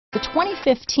The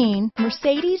 2015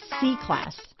 Mercedes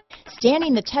C-Class.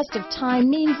 Standing the test of time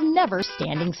means never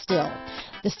standing still.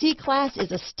 The C-Class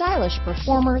is a stylish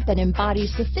performer that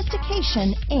embodies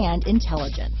sophistication and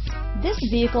intelligence. This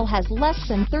vehicle has less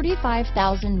than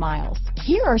 35,000 miles.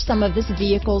 Here are some of this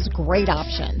vehicle's great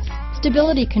options: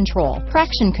 stability control,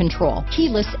 traction control,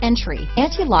 keyless entry,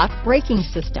 anti-lock braking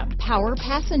system, power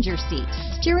passenger seat,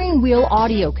 steering wheel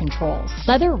audio controls,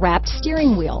 leather-wrapped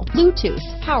steering wheel, Bluetooth,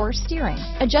 power steering,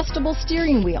 adjustable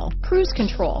steering wheel, cruise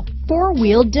control,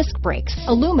 four-wheel disc brakes,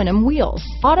 aluminum wheels,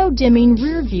 auto-dimming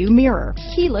rear-view mirror,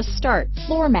 keyless start,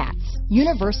 floor mats,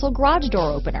 universal garage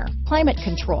door opener, climate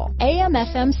control,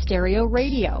 AM/FM stereo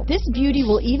radio. This beauty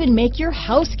will even make your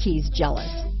house keys jealous.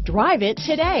 Drive it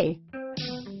today.